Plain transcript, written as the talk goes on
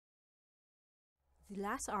The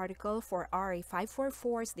last article for RA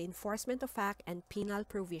 544 is the Enforcement of Act and Penal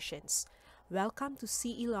Provisions. Welcome to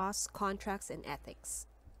CE Laws, Contracts, and Ethics.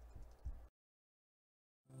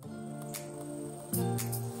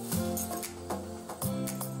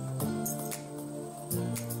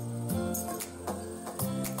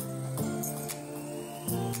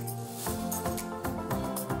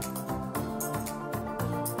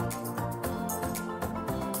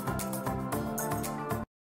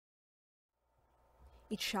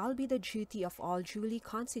 It shall be the duty of all duly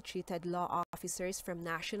constituted law officers from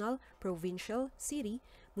national, provincial, city,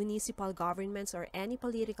 municipal governments, or any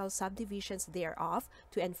political subdivisions thereof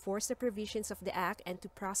to enforce the provisions of the Act and to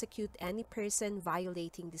prosecute any person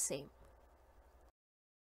violating the same.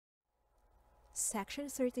 Section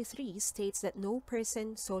 33 states that no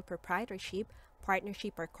person, sole proprietorship,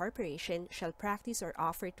 partnership, or corporation shall practice or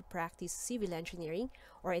offer to practice civil engineering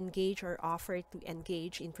or engage or offer to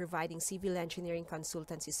engage in providing civil engineering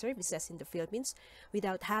consultancy services in the Philippines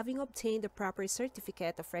without having obtained the proper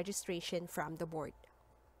certificate of registration from the board.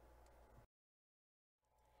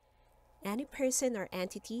 Any person or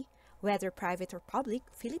entity, whether private or public,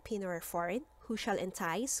 Filipino or foreign, who shall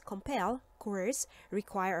entice, compel, coerce,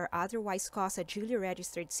 require, or otherwise cause a duly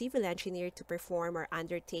registered civil engineer to perform or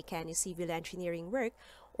undertake any civil engineering work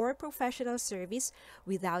or professional service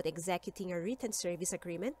without executing a written service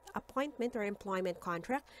agreement, appointment, or employment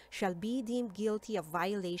contract shall be deemed guilty of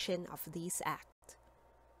violation of this Act.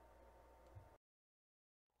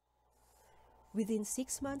 Within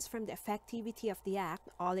 6 months from the effectivity of the Act,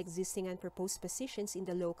 all existing and proposed positions in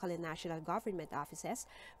the local and national government offices,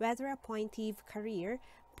 whether appointive, career,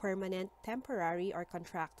 permanent, temporary, or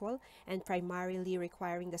contractual, and primarily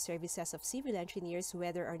requiring the services of civil engineers,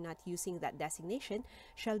 whether or not using that designation,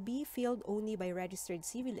 shall be filled only by registered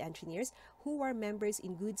civil engineers who are members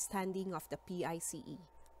in good standing of the PICE.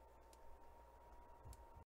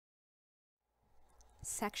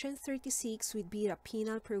 Section 36 would be the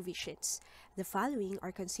penal provisions. The following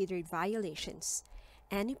are considered violations.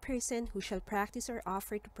 Any person who shall practice or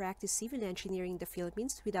offer to practice civil engineering in the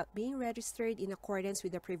Philippines without being registered in accordance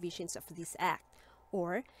with the provisions of this Act,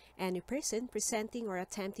 or any person presenting or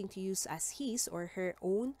attempting to use as his or her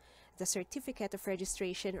own the certificate of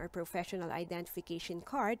registration or professional identification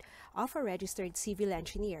card of a registered civil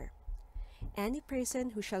engineer. Any person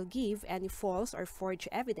who shall give any false or forged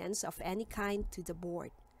evidence of any kind to the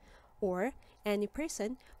board, or any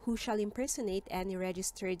person who shall impersonate any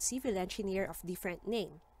registered civil engineer of different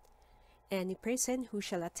name, any person who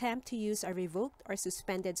shall attempt to use a revoked or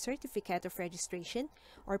suspended certificate of registration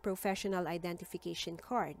or professional identification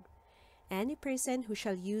card, any person who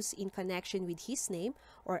shall use in connection with his name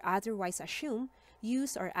or otherwise assume,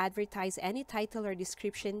 use, or advertise any title or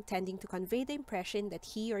description tending to convey the impression that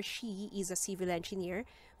he or she is a civil engineer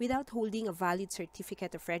without holding a valid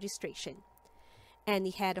certificate of registration.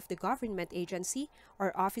 Any head of the government agency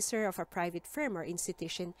or officer of a private firm or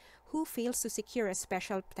institution who fails to secure a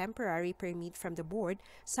special temporary permit from the board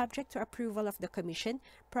subject to approval of the Commission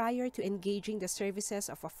prior to engaging the services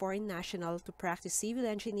of a foreign national to practice civil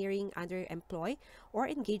engineering under employ or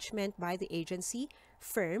engagement by the agency,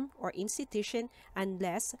 firm, or institution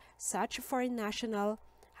unless such foreign national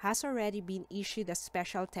has already been issued a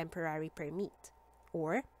special temporary permit,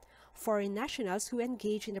 or foreign nationals who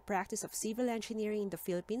engage in the practice of civil engineering in the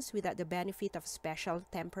Philippines without the benefit of special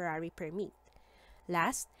temporary permit.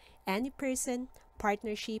 Last, any person,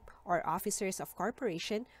 partnership, or officers of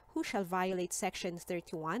corporation who shall violate Section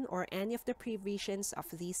 31 or any of the provisions of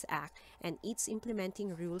this Act and its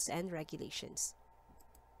implementing rules and regulations.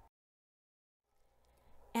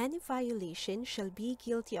 Any violation shall be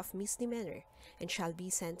guilty of misdemeanor and shall be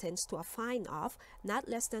sentenced to a fine of not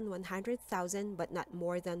less than 100,000 but not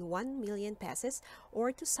more than 1 million pesos,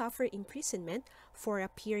 or to suffer imprisonment for a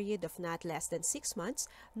period of not less than 6 months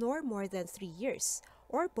nor more than 3 years,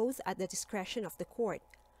 or both at the discretion of the court.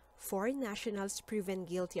 Foreign nationals proven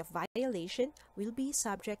guilty of violation will be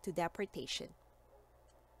subject to deportation.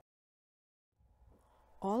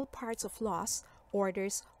 All parts of laws,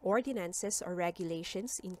 orders, ordinances, or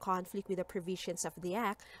regulations in conflict with the provisions of the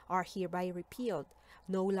Act are hereby repealed.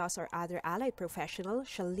 No laws or other allied professional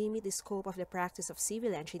shall limit the scope of the practice of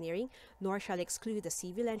civil engineering, nor shall exclude the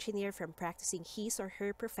civil engineer from practicing his or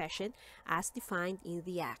her profession as defined in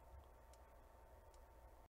the Act.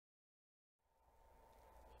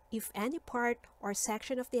 If any part or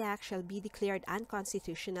section of the Act shall be declared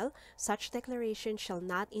unconstitutional, such declaration shall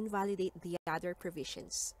not invalidate the other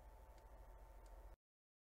provisions.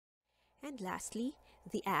 And lastly,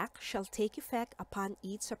 the Act shall take effect upon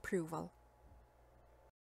its approval.